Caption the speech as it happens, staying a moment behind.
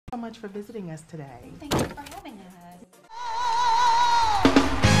much for visiting us today. Thank you for having us.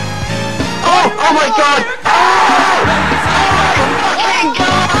 Oh my God!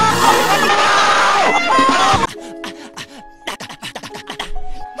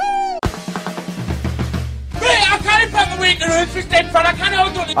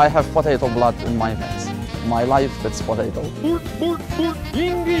 I have potato blood in my veins. My life, it's potato.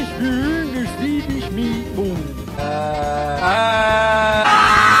 English, Swedish, meat, boom.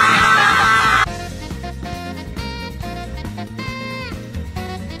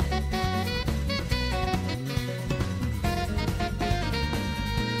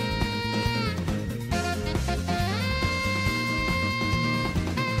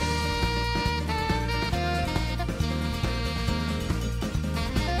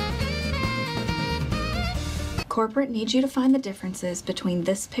 Corporate needs you to find the differences between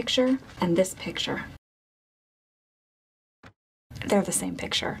this picture and this picture. They're the same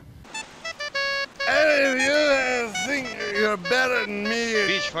picture. Hey, you think you're better than me?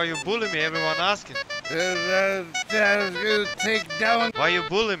 Bitch, why you bully me? Everyone asking. Take down. Why you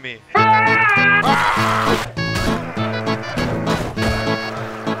bully me?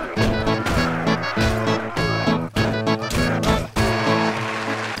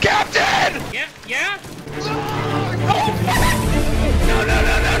 Captain! Yeah?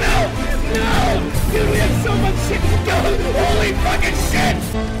 No! Dude, we have so much shit to do! Holy fucking shit!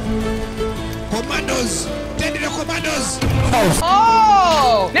 Commandos! Tend to the commandos!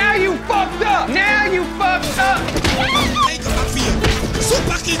 Oh! Now you fucked up! Now you fucked up! Take him up here!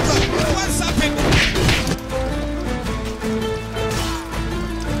 Super kicker! What's happening?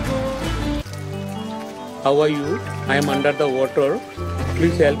 How are you? I am under the water.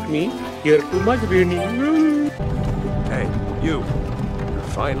 Please help me. Here too much raining. Hey, you. You're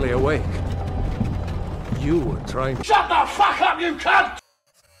finally awake. You were trying to— Shut the fuck up, you cunt!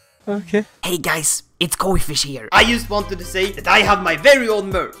 Okay. Hey guys, it's Koifish here. I just wanted to say that I have my very own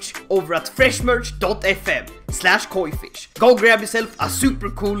merch over at freshmerch.fm/Koifish. Go grab yourself a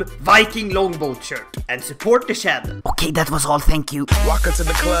super cool Viking longboat shirt and support the channel. Okay, that was all, thank you. Walk into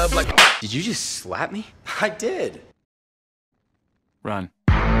the club like— Did you just slap me? I did. Run.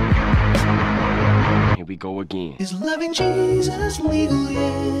 Here we go again. Is loving Jesus legal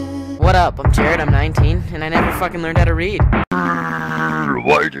yet? What up? I'm Jared, I'm 19, and I never fucking learned how to read.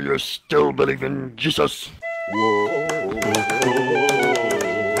 Why do you still believe in Jesus?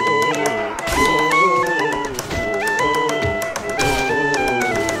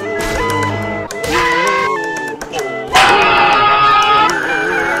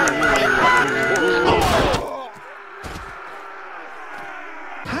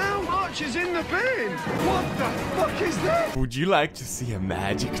 How much is in the bin? What the fuck is that? Would you like to see a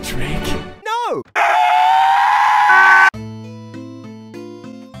magic trick? No!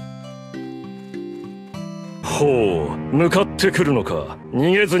 Ho, 向かってくるのか。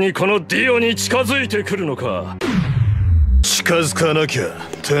逃げずにこのディオに近づいてくるのか。近づかなきゃ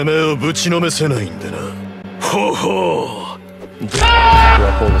てめえをぶちのめせないんでな。ほほ。Do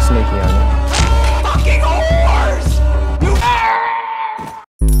I pull the sneaky on you? Fucking whores!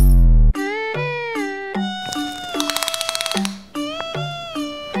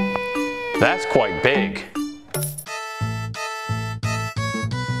 That's quite big.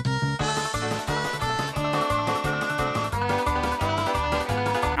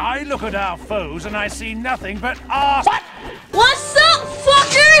 I look at our foes and I see nothing but arse. What? What's up,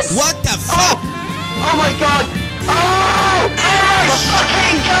 fuckers? What the fuck? Oh my God! Oh! Oh my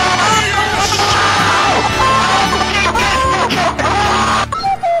fucking God!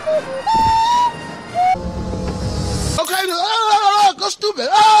 Okay, go stupid!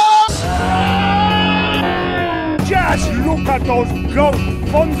 Just look at those goat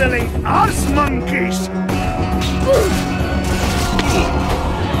fondling arse monkeys.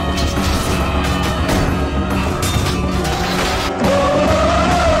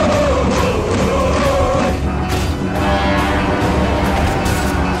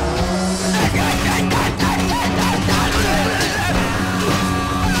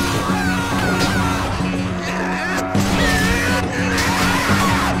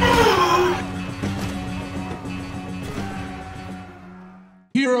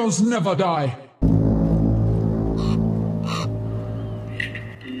 Heroes never die.